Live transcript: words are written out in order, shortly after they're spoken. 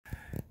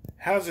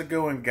How's it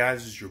going,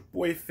 guys? It's your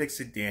boy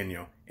Fix-It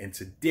Daniel, and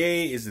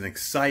today is an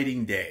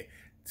exciting day.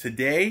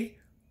 Today,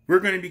 we're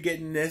going to be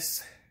getting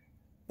this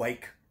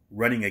bike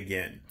running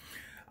again.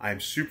 I'm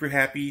super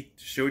happy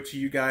to show it to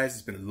you guys.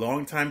 It's been a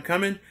long time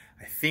coming.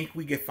 I think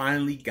we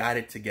finally got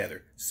it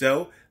together.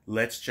 So,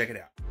 let's check it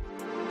out.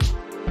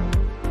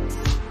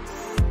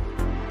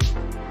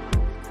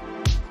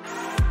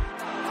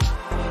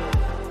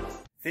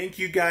 Thank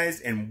you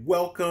guys and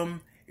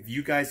welcome. If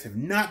you guys have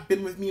not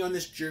been with me on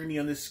this journey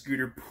on this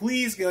scooter,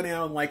 please go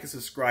down and like and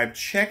subscribe.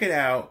 Check it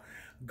out.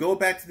 Go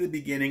back to the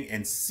beginning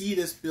and see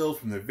this build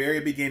from the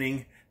very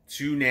beginning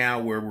to now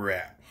where we're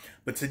at.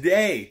 But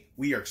today,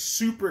 we are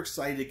super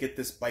excited to get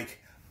this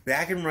bike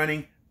back and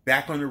running,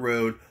 back on the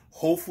road.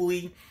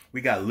 Hopefully, we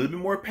got a little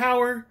bit more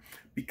power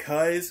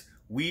because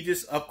we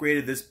just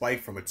upgraded this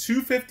bike from a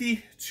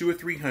 250 to a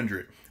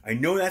 300. I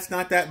know that's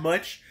not that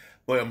much,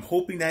 but I'm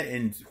hoping that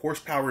in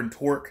horsepower and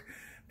torque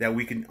that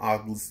we can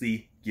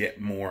obviously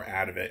get more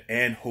out of it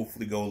and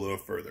hopefully go a little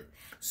further.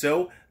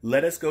 So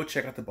let us go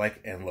check out the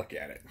bike and look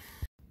at it.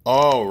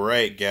 All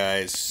right,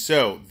 guys.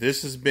 So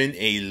this has been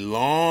a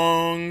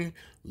long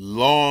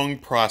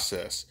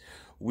process.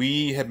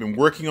 We have been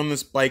working on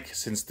this bike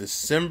since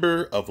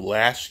December of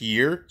last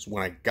year. It's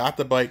when I got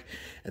the bike.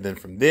 And then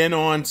from then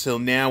on till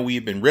now,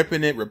 we've been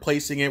ripping it,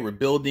 replacing it,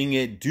 rebuilding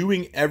it,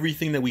 doing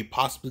everything that we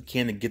possibly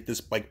can to get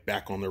this bike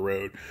back on the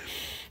road.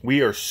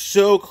 We are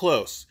so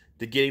close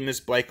to getting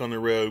this bike on the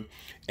road.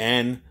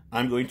 And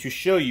I'm going to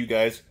show you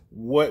guys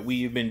what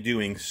we've been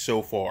doing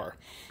so far.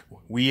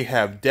 We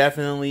have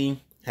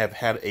definitely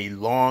had a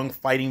long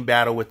fighting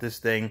battle with this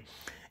thing.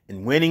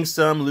 And winning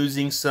some,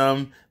 losing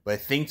some, but I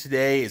think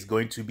today is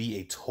going to be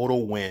a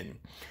total win.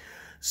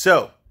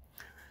 So,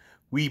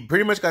 we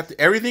pretty much got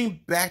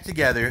everything back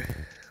together.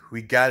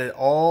 We got it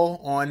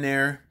all on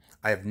there.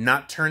 I have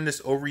not turned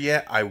this over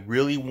yet. I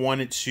really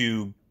wanted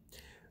to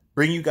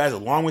bring you guys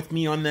along with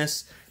me on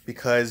this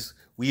because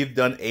we have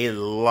done a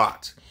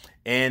lot.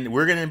 And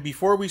we're going to,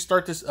 before we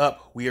start this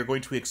up, we are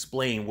going to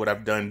explain what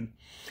I've done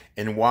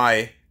and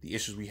why the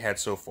issues we had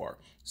so far.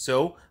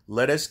 So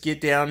let us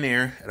get down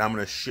there and I'm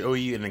going to show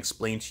you and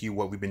explain to you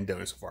what we've been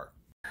doing so far.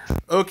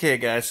 Okay,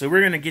 guys, so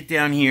we're going to get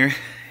down here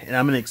and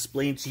I'm going to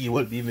explain to you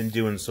what we've been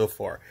doing so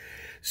far.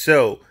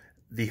 So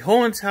the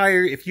whole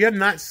entire, if you have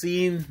not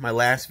seen my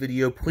last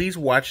video, please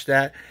watch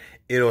that.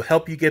 It'll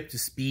help you get up to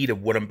speed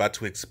of what I'm about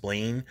to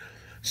explain.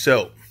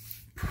 So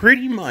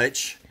pretty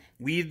much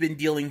we've been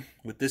dealing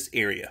with this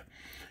area.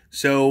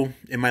 So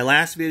in my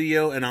last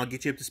video, and I'll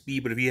get you up to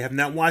speed, but if you have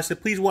not watched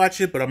it, please watch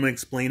it, but I'm going to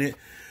explain it.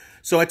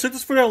 So I took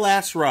this for the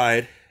last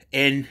ride,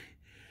 and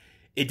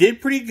it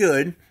did pretty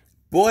good,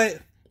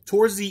 but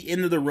towards the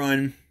end of the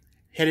run,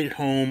 headed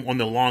home on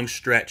the long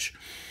stretch,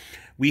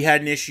 we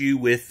had an issue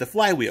with the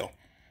flywheel.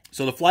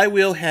 So the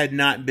flywheel had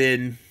not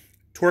been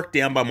torqued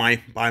down by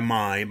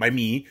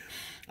me.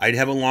 I didn't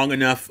have a long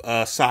enough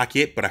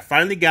socket, but I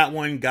finally got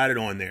one, got it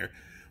on there.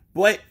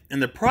 But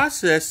in the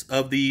process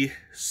of the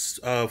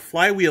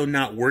flywheel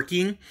not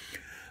working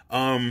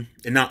and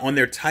not on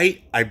there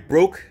tight, I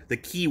broke the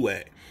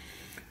keyway.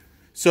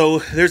 So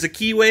there's a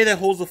keyway that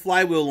holds the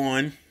flywheel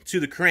on to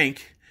the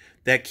crank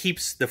that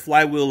keeps the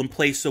flywheel in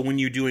place so when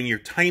you're doing your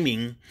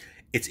timing,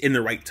 it's in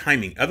the right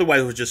timing. Otherwise,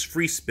 it was just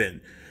free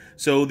spin.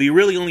 So the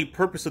really only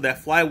purpose of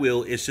that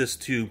flywheel is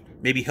just to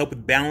maybe help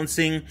with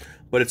balancing,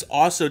 but it's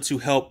also to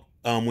help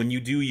when you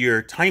do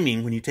your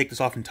timing, when you take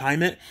this off and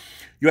time it,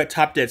 you're at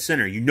top dead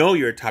center. You know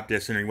you're at top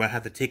dead center. You won't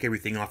have to take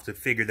everything off to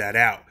figure that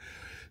out.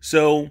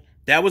 So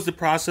that was the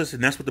process,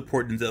 and that's what the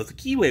port of the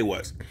keyway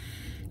was.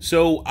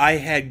 So I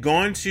had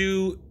gone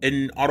to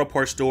an auto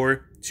parts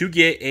store to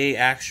get a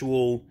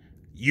actual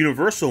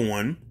universal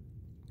one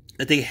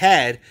that they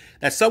had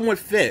that somewhat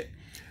fit.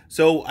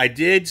 So I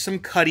did some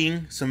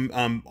cutting,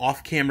 some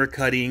off-camera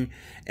cutting,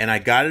 and I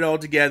got it all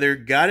together,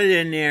 got it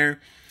in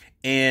there,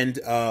 and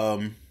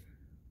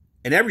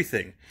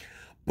everything.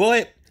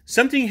 But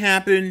something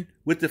happened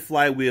with the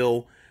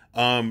flywheel.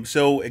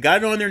 So it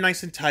got it on there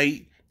nice and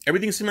tight.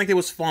 Everything seemed like it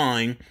was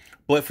fine,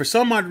 but for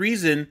some odd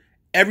reason,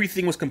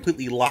 everything was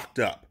completely locked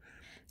up.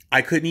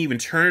 I couldn't even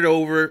turn it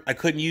over. I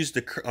couldn't use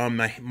the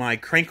my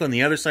crank on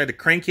the other side to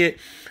crank it.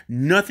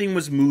 Nothing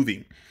was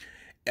moving.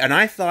 And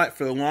I thought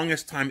for the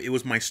longest time it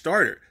was my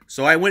starter.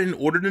 So I went and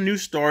ordered a new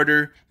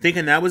starter,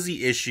 thinking that was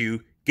the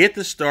issue. Get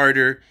the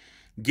starter,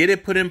 get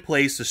it put in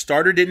place. The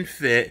starter didn't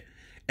fit.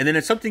 And then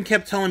something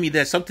kept telling me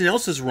that something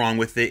else is wrong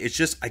with it. It's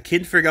just I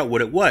couldn't figure out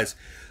what it was.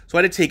 So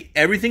I had to take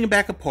everything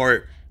back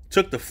apart,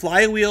 took the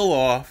flywheel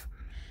off,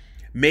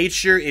 made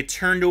sure it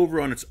turned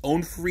over on its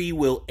own free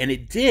will, and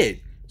it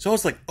did. So I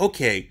was like,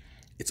 okay,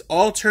 it's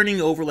all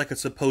turning over like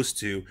it's supposed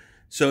to.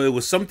 So it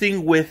was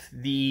something with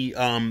the,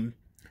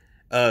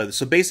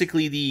 so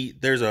basically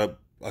there's a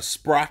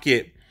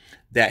sprocket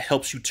that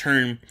helps you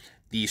turn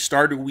the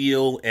starter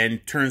wheel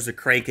and turns the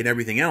crank and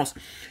everything else.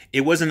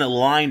 It wasn't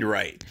aligned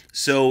right.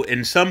 So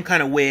in some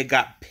kind of way, it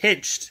got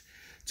pinched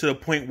to the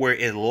point where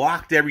it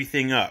locked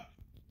everything up.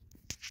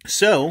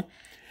 So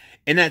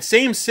in that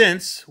same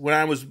sense, when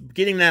I was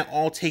getting that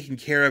all taken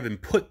care of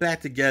and put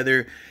back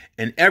together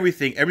and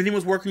everything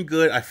was working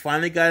good. I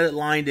finally got it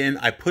lined in.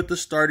 I put the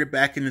starter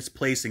back in its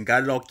place and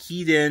got it all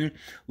keyed in,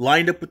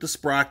 lined up with the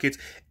sprockets.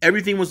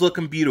 Everything was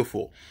looking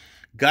beautiful.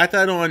 Got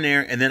that on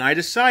there, and then I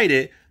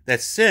decided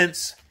that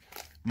since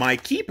my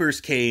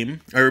keepers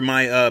came, or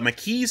my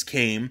keys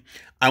came,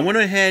 I went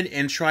ahead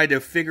and tried to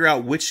figure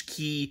out which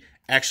key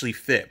actually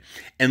fit.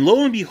 And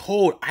lo and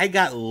behold, I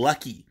got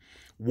lucky.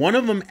 One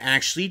of them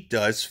actually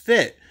does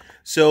fit.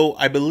 So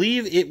I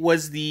believe it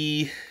was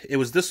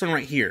this one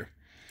right here.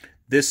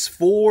 This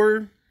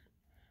 4,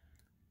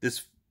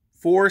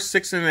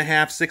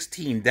 6.5,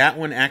 16. That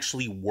one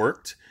actually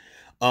worked.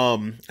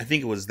 I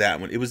think it was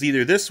that one. It was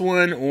either this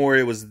one or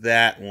it was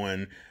that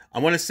one. I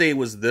want to say it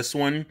was this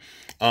one.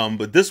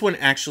 But this one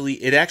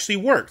it actually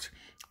worked.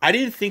 I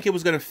didn't think it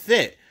was going to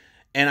fit.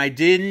 And I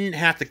didn't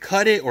have to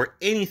cut it or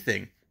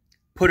anything.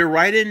 Put it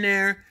right in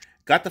there.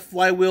 Got the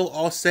flywheel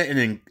all set, and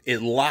then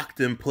it locked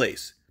in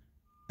place.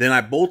 Then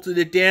I bolted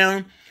it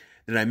down.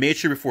 Then I made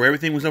sure before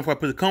everything was done, before I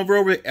put the cover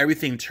over it,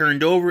 everything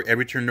turned over.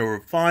 Everything turned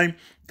over fine.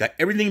 Got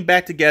everything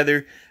back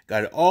together.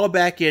 Got it all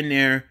back in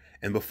there.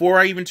 And before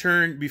I even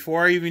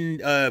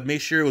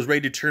made sure it was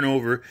ready to turn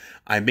over,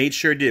 I made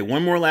sure I did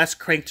one more last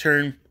crank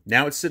turn.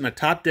 Now it's sitting at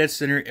top dead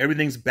center.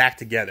 Everything's back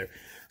together.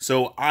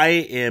 So I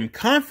am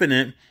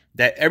confident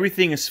that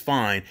everything is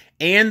fine.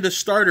 And the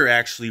starter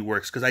actually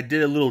works because I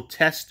did a little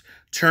test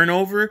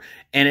turnover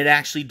and it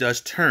actually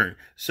does turn.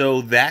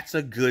 So that's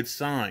a good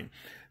sign.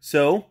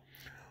 So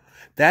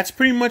that's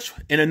pretty much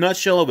in a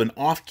nutshell of an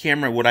off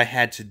camera what I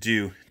had to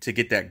do to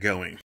get that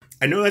going.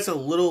 I know that's a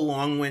little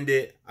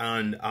long-winded,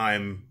 and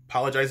I'm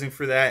apologizing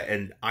for that,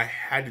 and I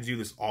had to do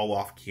this all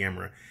off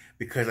camera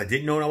because I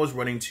didn't know what I was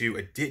running to,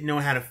 I didn't know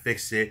how to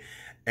fix it,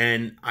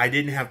 and I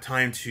didn't have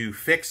time to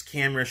fix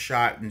camera,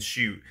 shot, and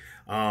shoot.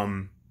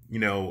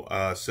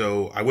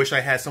 So I wish I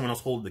had someone else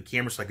hold the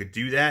camera so I could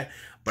do that,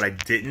 but I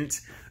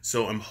didn't.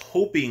 So I'm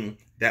hoping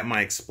that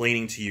my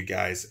explaining to you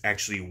guys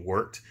actually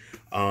worked.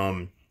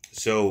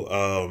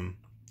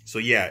 So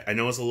yeah, I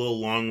know it's a little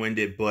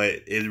long-winded,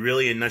 but it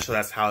really, in a nutshell,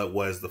 that's how it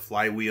was. The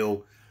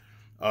flywheel,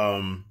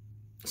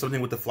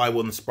 something with the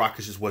flywheel and the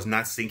sprockets just was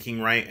not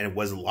syncing right, and it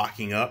wasn't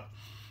locking up.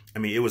 I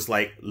mean, it was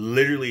like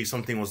literally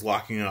something was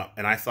locking up,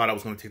 and I thought I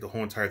was going to take the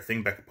whole entire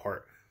thing back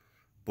apart,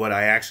 but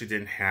I actually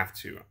didn't have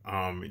to.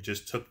 It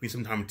just took me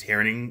some time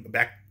tearing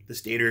back the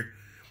stator,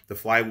 the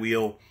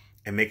flywheel,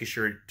 and making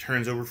sure it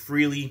turns over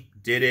freely.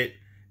 Did it.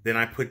 Then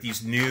I put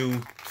these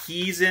new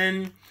keys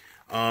in.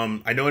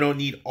 I know I don't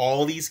need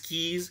all these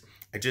keys.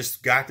 I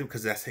just got them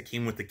because it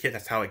came with the kit.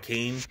 That's how it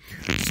came.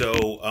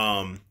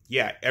 So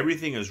yeah,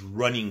 everything is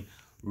running.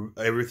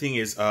 Everything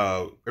is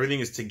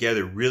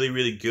together really,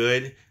 really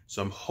good.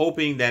 So I'm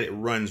hoping that it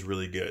runs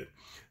really good.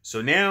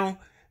 So now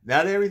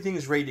that everything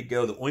is ready to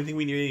go, the only thing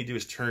we need to do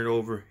is turn it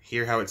over,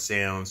 hear how it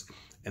sounds,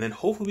 and then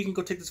hopefully we can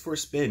go take this for a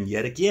spin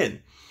yet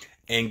again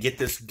and get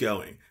this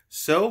going.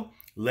 So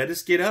let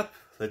us get up.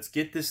 Let's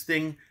get this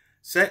thing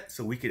set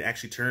so we can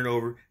actually turn it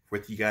over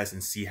with you guys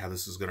and see how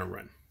this is going to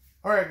run.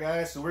 All right,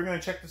 guys, so we're going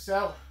to check this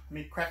out. Let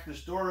me crack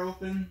this door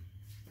open.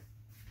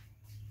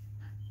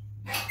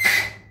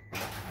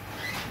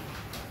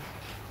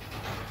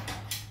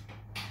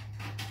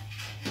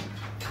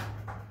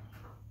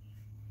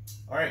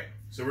 All right,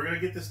 so we're going to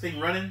get this thing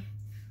running.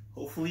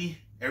 Hopefully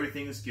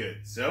everything is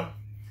good. So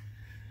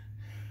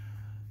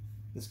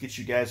let's get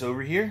you guys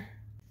over here.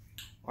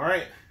 All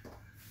right,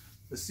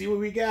 let's see what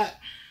we got.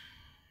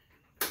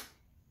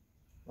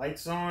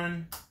 Lights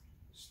on,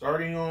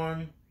 starting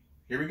on.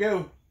 Here we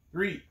go.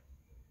 3,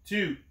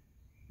 2,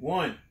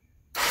 1.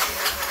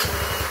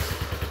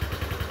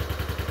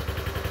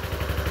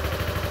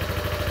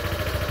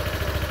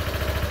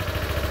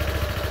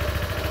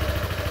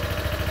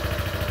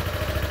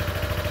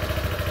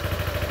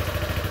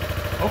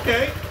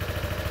 Okay.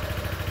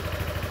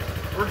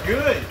 We're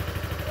good.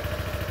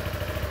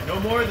 No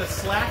more of the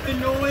slapping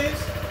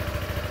noise.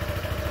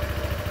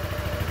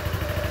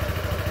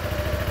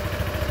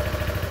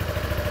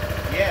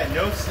 Yeah,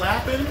 no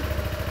slapping.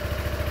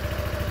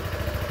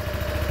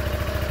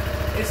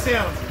 It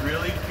sounds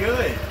really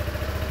good.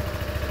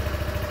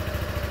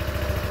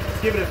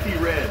 Let's give it a few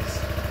revs.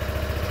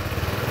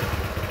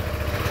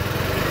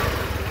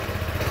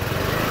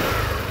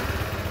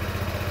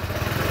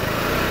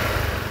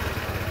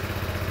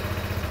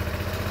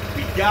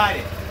 We got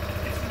it.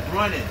 It's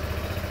running.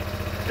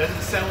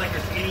 Doesn't sound like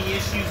there's any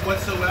issues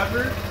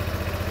whatsoever.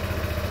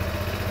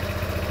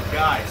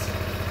 Guys,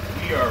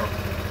 we are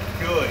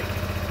good.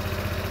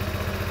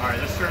 All right,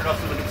 let's turn it off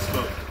so we look at the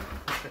smoke.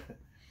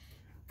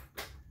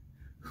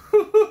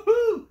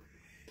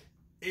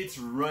 It's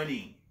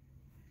running.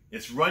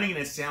 It's running and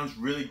it sounds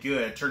really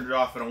good. I turned it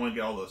off. I don't want to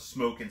get all the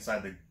smoke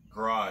inside the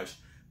garage.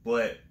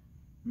 But,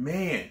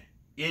 man,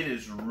 it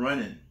is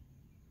running.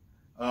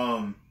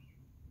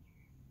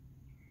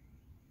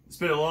 It's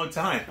been a long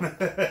time.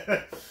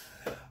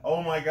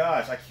 Oh my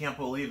gosh, I can't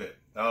believe it.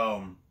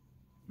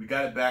 We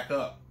got it back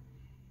up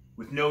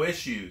with no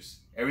issues.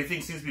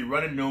 Everything seems to be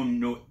running,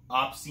 no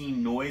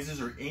obscene noises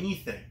or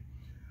anything.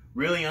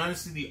 Really,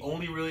 honestly, the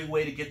only really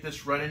way to get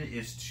this running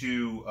is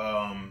to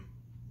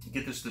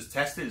get this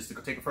tested is to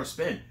go take it for a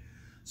spin.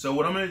 So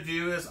what I'm going to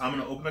do is I'm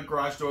going to open the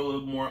garage door a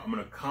little more. I'm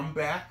going to come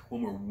back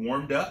when we're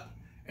warmed up,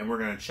 and we're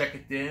going to check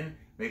it then,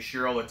 make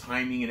sure all the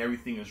timing and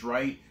everything is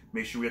right,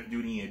 make sure we have to do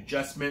any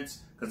adjustments,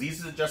 because these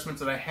are the adjustments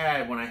that I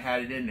had when I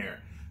had it in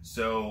there.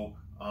 So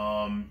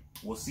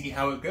we'll see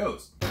how it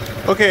goes.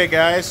 Okay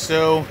guys,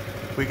 so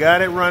we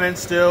got it running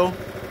still,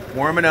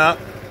 warming up,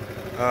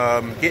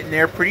 getting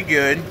there pretty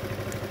good.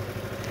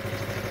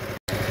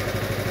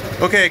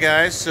 Okay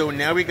guys, so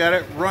now we got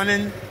it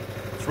running.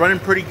 It's running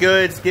pretty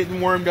good. It's getting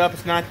warmed up.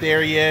 It's not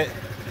there yet.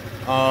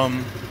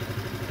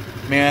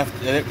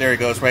 There it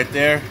goes right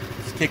there.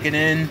 It's kicking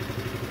in.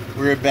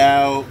 We're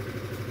about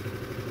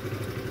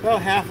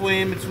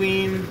halfway in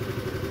between.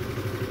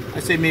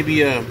 I'd say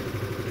maybe I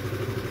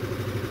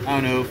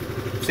don't know,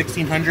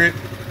 1600.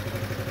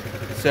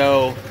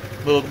 So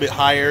a little bit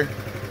higher.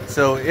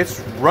 So it's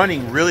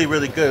running really,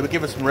 really good. We'll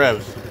give it some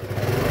revs.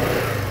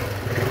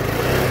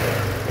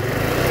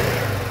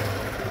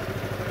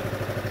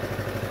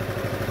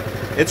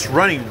 It's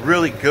running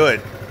really good.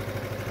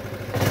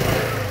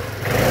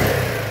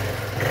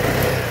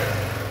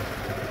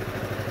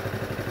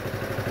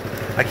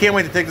 I can't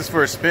wait to take this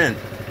for a spin.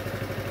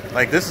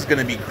 Like, this is going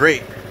to be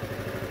great.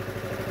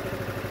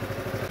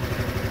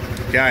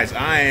 Guys,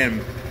 I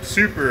am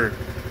super,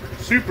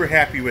 super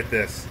happy with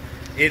this.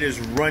 It is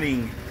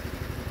running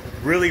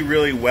really,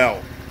 really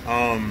well.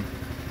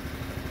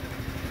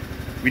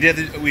 We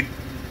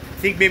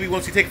think maybe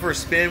once we take it for a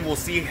spin, we'll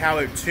see how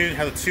the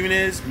tune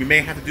is. We may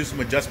have to do some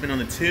adjustment on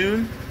the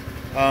tune,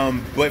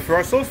 but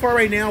for so far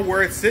right now,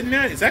 where it's sitting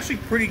at, it's actually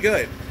pretty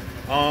good.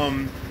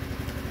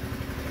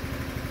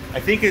 I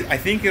think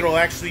it'll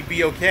actually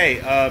be okay.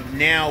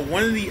 Now,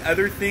 one of the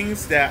other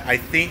things that I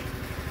think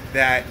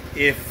that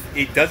if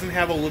it doesn't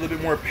have a little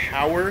bit more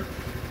power,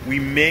 we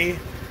may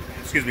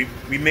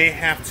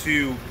have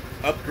to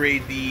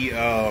upgrade the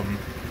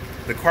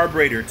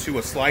carburetor to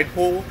a slide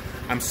pull.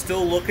 I'm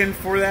still looking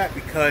for that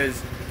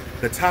because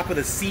the top of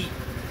the seat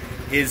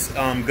is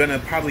gonna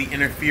probably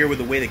interfere with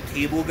the way the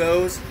cable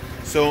goes.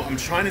 So I'm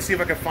trying to see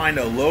if I can find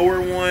a lower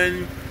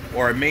one,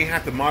 or I may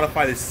have to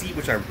modify the seat,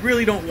 which I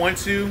really don't want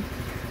to.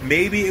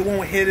 Maybe it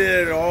won't hit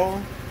it at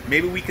all.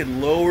 Maybe we could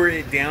lower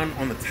it down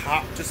on the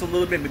top just a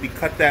little bit. Maybe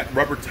cut that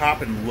rubber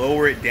top and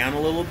lower it down a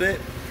little bit,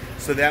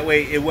 so that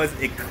way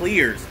it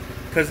clears,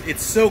 because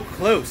it's so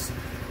close.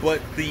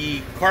 But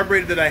the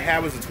carburetor that I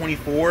have was a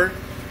 24.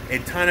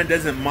 It kind of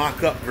doesn't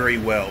mock up very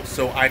well,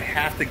 so I'd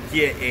have to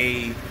get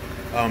a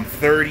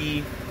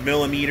 30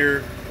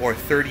 millimeter or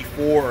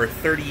 34 or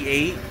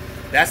 38.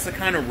 That's the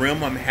kind of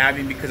rim I'm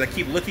having, because I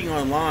keep looking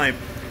online,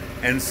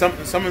 and some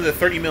of the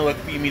 30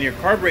 millimeter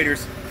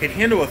carburetors can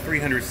handle a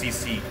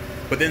 300cc,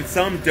 but then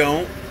some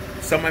don't.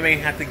 Some I may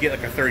have to get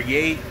like a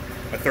 38,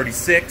 a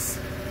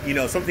 36, you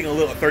know, something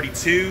a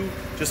 32,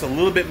 just a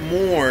little bit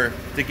more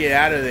to get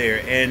out of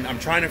there. And I'm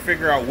trying to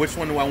figure out which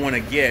one do I want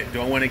to get. Do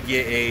I want to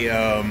get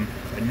a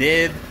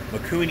nib,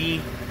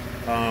 Mikuni,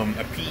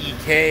 a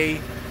PEK,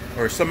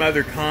 or some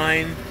other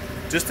kind,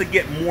 just to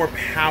get more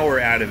power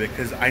out of it?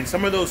 Because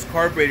some of those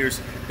carburetors,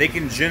 they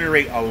can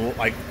generate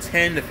like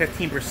 10 to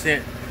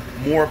 15%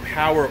 more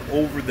power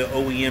over the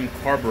OEM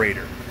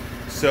carburetor.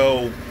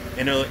 So,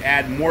 and it'll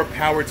add more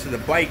power to the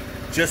bike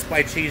just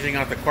by changing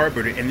out the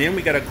carburetor. And then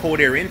we got a cold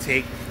air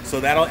intake,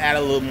 so that'll add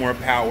a little more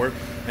power.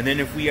 And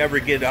then if we ever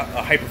get a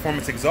high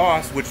performance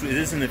exhaust, which it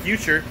is in the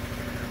future,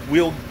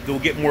 we'll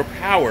get more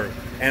power.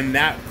 And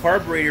that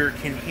carburetor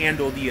can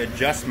handle the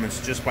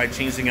adjustments just by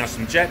changing out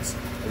some jets,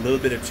 a little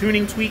bit of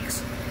tuning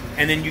tweaks,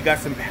 and then you got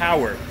some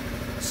power.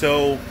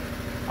 So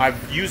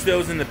I've used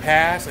those in the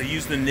past. I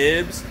used the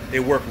nibs. They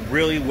work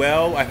really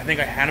well. I think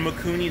I had a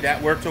Mikuni.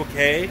 That worked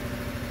okay.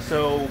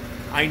 So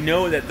I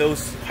know that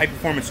those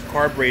high-performance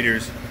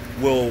carburetors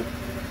will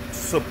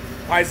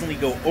surprisingly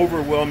go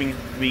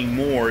overwhelmingly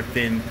more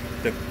than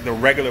the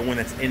regular one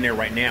that's in there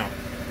right now.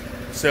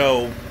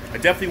 So I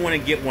definitely want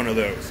to get one of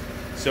those.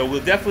 So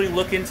we'll definitely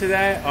look into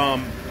that.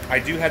 I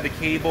do have the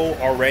cable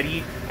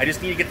already. I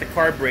just need to get the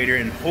carburetor,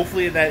 and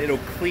hopefully that it'll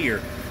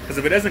clear. Because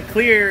if it doesn't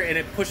clear and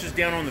it pushes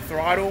down on the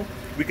throttle,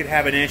 we could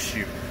have an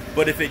issue.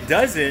 But if it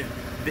doesn't,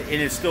 and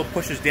it still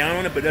pushes down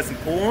on it but doesn't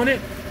pull on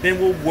it, then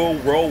we'll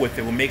roll with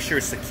it. We'll make sure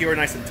it's secure,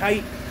 nice and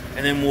tight,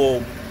 and then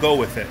we'll go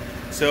with it.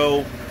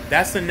 So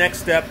that's the next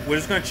step. We're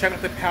just going to check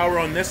out the power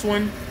on this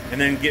one, and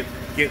then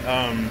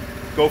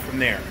go from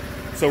there.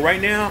 So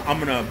right now, I'm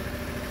going to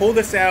pull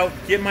this out,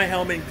 get my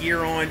helmet and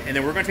gear on, and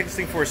then we're going to take this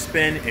thing for a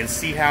spin and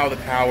see how the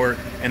power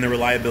and the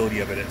reliability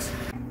of it is.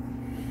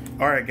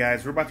 Alright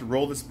guys, we're about to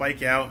roll this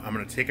bike out. I'm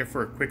going to take it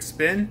for a quick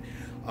spin.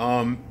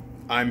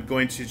 I'm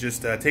going to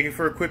just take it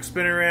for a quick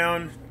spin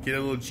around, get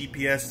a little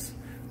GPS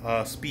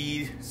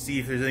speed, see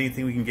if there's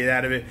anything we can get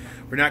out of it.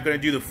 We're not going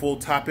to do the full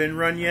top end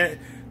run yet,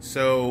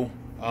 so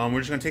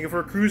we're just going to take it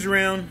for a cruise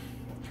around.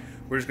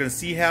 We're just going to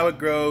see how it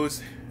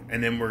goes,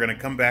 and then we're going to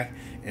come back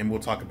and we'll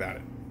talk about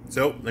it.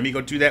 So let me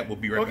go do that. We'll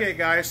be right back. Okay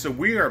guys, so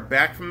we are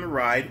back from the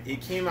ride.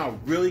 It came out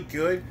really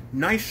good.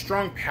 Nice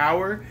strong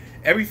power.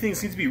 Everything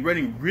seems to be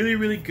running really,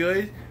 really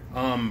good.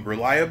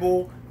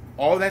 Reliable,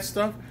 all that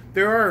stuff.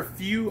 there are a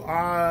few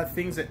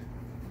things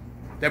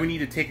that we need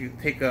to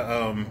take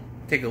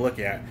a look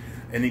at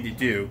and need to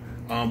do.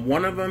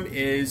 One of them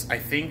is, I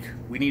think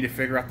we need to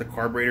figure out the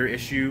carburetor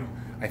issue.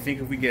 I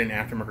think if we get an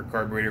aftermarket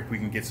carburetor, we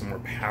can get some more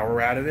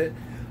power out of it.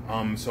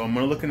 So I'm going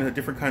to look into the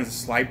different kinds of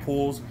slide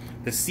pulls.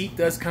 The seat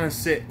does kind of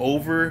sit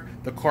over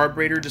the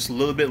carburetor just a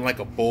little bit like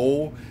a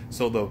bowl.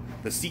 So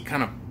the seat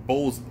kind of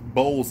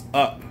bowls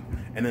up,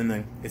 and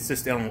then it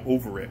sits down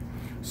over it.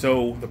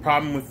 So the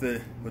problem with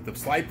the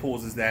slide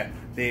pulls is that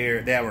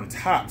they're on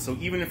top. So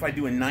even if I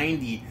do a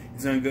 90,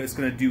 it's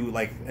gonna do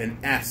like an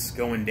S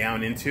going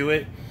down into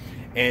it.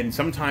 And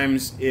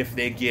sometimes if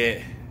they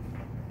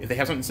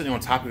have something sitting on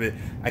top of it,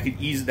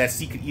 that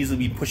seat could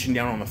easily be pushing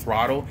down on the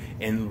throttle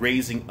and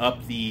raising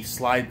up the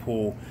slide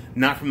pull,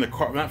 not from the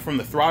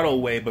throttle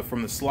away, but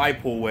from the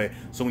slide pull away.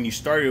 So when you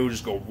start it, will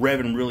just go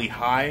revving really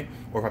high.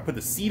 Or if I put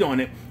the seat on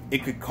it,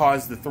 it could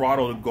cause the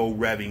throttle to go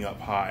revving up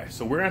high.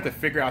 So we're gonna have to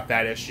figure out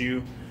that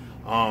issue.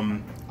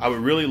 I would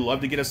really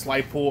love to get a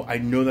slide pull. I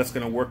know that's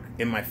gonna work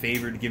in my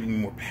favor to give me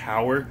more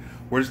power.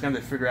 We're just gonna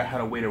have to figure out how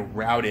to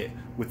route it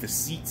with the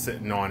seat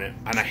sitting on it.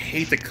 And I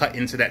hate to cut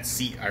into that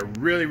seat. I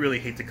really, really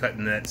hate to cut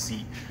into that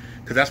seat,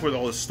 because that's where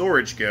all the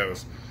storage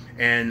goes.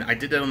 And I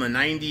did that on the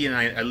 90, and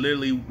I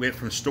literally went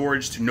from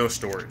storage to no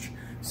storage.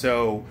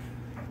 So,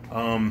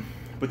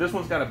 but this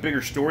one's got a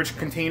bigger storage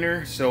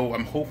container, so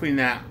I'm hoping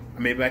that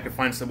maybe I can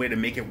find some way to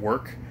make it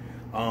work.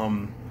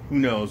 Who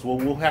knows?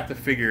 We'll have to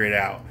figure it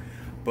out.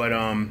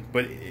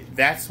 But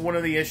that's one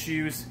of the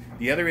issues.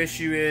 The other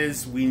issue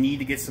is we need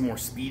to get some more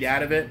speed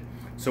out of it.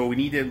 So I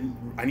need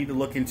to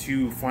look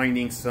into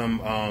finding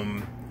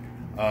the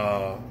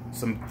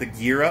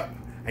gear up,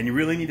 and you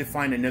really need to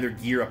find another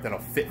gear up that'll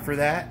fit for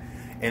that.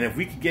 And if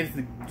we could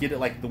get it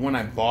like the one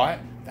I bought,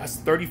 that's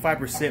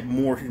 35%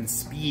 more in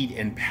speed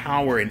and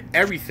power and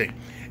everything.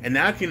 And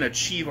that can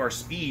achieve our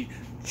speed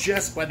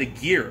just by the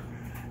gear.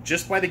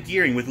 Just by the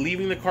gearing, with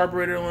leaving the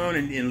carburetor alone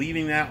and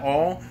leaving that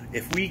all.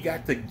 If we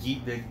got the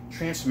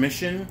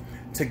transmission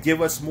to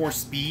give us more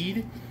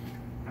speed,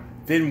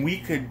 then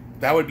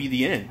that would be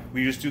the end.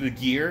 We just do the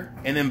gear,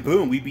 and then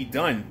boom, we'd be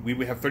done. We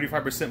would have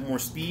 35% more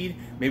speed,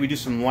 maybe do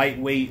some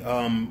lightweight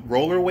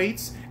roller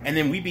weights, and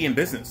then we'd be in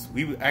business.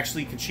 We would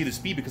actually achieve the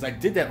speed, because I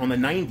did that on the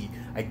 90.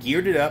 I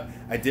geared it up,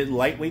 I did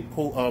lightweight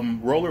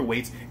roller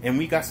weights, and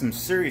we got some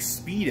serious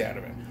speed out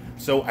of it.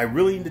 So I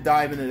really need to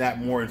dive into that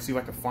more and see if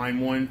I can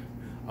find one.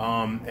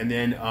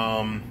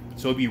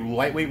 So it'd be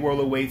lightweight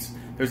roller weights.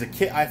 There's a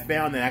kit I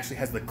found that actually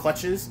has the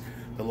clutches,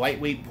 the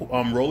lightweight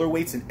roller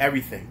weights, and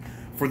everything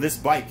for this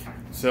bike.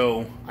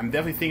 So I'm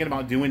definitely thinking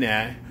about doing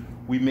that.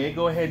 We may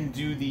go ahead and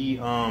do the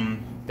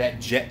that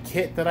jet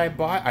kit that I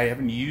bought. I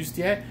haven't used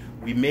yet.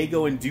 We may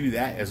go and do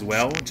that as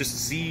well, just to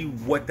see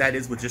what that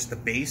is with just the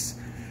base,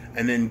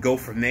 and then go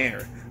from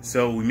there.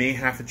 So we may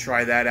have to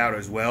try that out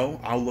as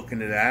well. I'll look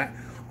into that.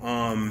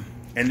 And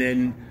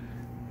then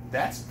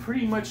that's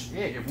pretty much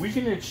it. If we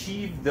can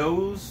achieve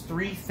those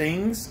three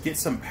things, get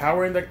some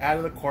power out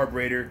of the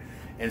carburetor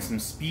and some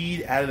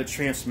speed out of the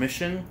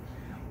transmission,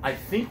 I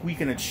think we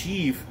can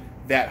achieve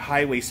that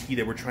highway speed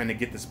that we're trying to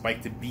get this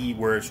bike to be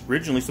where it's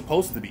originally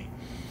supposed to be.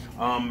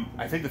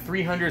 I think the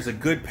 300 is a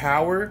good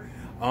power.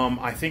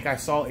 I think I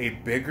saw a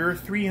bigger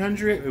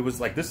 300. It was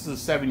like, this is a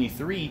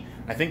 73.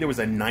 I think there was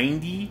a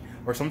 90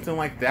 or something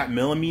like that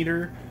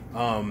millimeter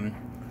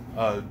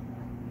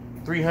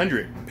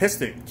 300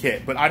 piston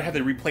kit, but I'd have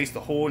to replace the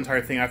whole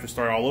entire thing. I have to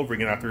start all over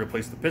again. I have to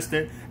replace the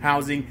piston,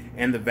 housing,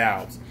 and the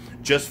valves,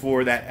 just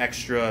for that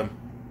extra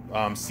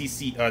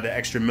the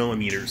extra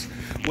millimeters,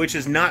 which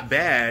is not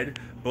bad,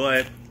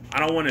 but I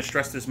don't want to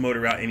stress this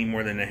motor out any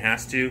more than it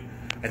has to.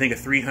 I think a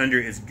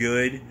 300 is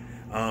good.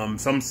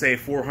 Some say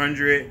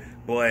 400,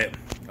 but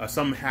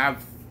some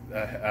have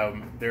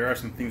there are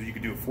some things that you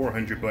could do with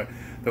 400, but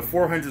the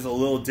 400 is a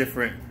little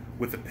different.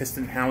 With the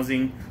piston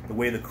housing, the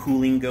way the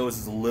cooling goes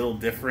is a little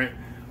different.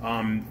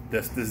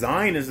 The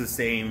design is the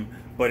same,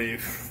 but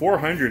if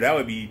 400, that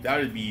would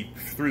be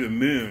through the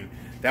moon.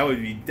 That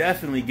would be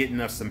definitely getting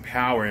us some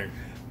power.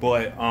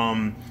 But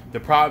the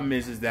problem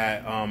is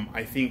that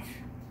I think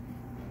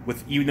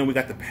even though we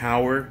got the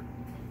power,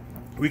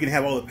 we can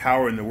have all the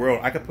power in the world.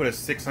 I could put a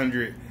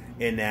 600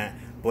 in that,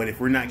 but if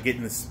we're not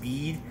getting the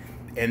speed,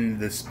 and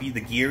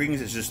the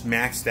gearings is just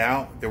maxed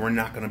out, then we're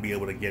not going to be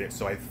able to get it.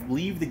 So I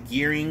believe the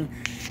gearing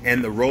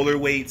and the roller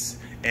weights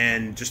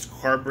and just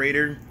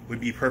carburetor would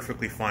be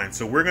perfectly fine.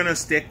 So we're going to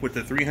stick with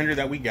the 300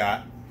 that we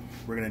got.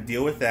 We're going to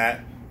deal with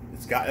that.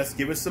 Let's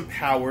give us some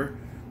power.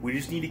 We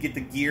just need to get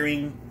the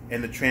gearing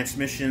and the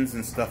transmissions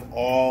and stuff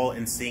all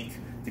in sync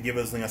to give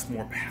us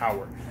more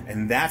power,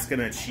 and that's going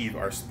to achieve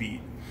our speed.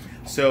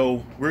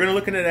 So we're going to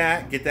look into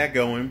that, get that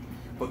going.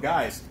 But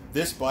guys,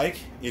 this bike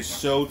is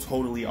so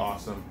totally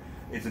awesome.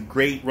 It's a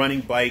great running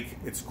bike.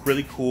 It's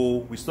really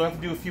cool. We still have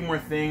to do a few more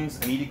things.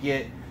 I need to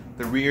get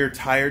the rear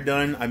tire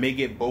done. I may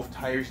get both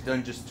tires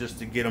done just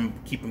to get them,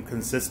 keep them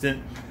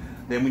consistent.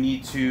 Then we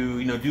need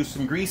to, do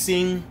some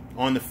greasing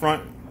on the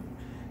front,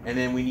 and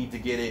then we need to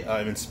get it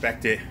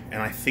inspected.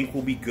 And I think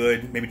we'll be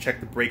good. Maybe check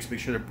the brakes,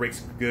 make sure the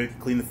brakes are good,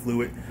 clean the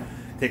fluid,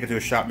 take it to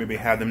a shop, maybe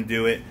have them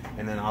do it,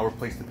 and then I'll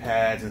replace the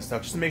pads and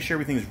stuff just to make sure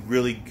everything is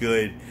really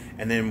good.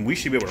 And then we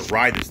should be able to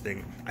ride this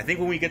thing. I think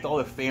when we get all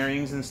the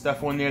fairings and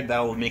stuff on there, that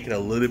will make it a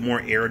little bit more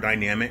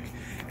aerodynamic,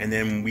 and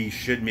then we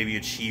should maybe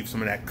achieve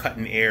some of that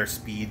cutting air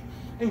speed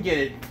and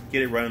get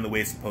it running the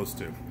way it's supposed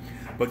to.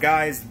 But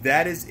guys,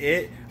 that is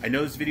it. I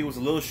know this video was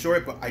a little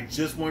short, but I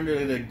just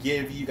wanted to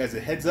give you guys a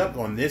heads up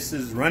on this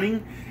is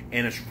running,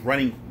 and it's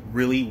running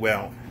really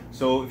well.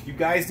 So if you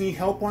guys need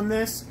help on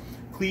this,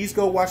 please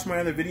go watch my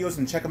other videos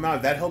and check them out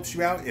if that helps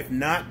you out. If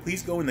not,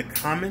 please go in the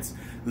comments,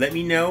 let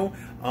me know.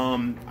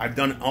 I've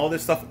done all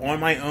this stuff on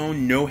my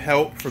own, no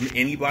help from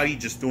anybody,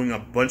 just doing a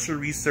bunch of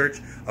research,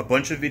 a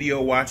bunch of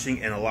video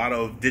watching, and a lot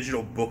of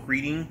digital book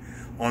reading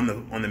on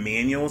the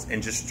manuals,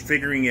 and just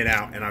figuring it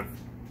out. And I've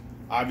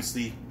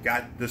obviously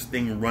got this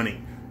thing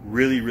running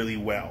really, really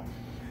well.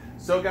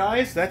 So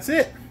guys, that's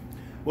it.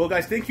 Well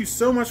guys, thank you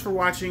so much for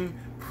watching.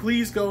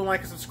 Please go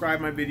like and subscribe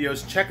my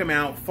videos. Check them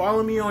out.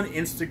 Follow me on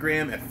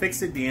Instagram at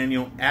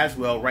FixItDaniel as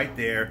well, right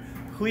there.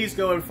 Please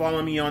go and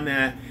follow me on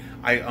that.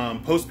 I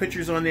post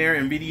pictures on there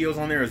and videos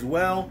on there as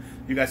well.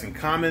 You guys can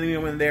comment me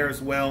on there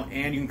as well,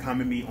 and you can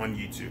comment me on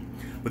YouTube.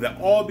 With that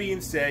all being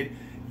said,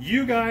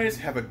 you guys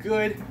have a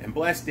good and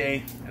blessed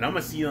day, and I'm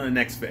going to see you on the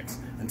next fix.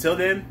 Until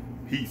then,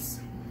 peace.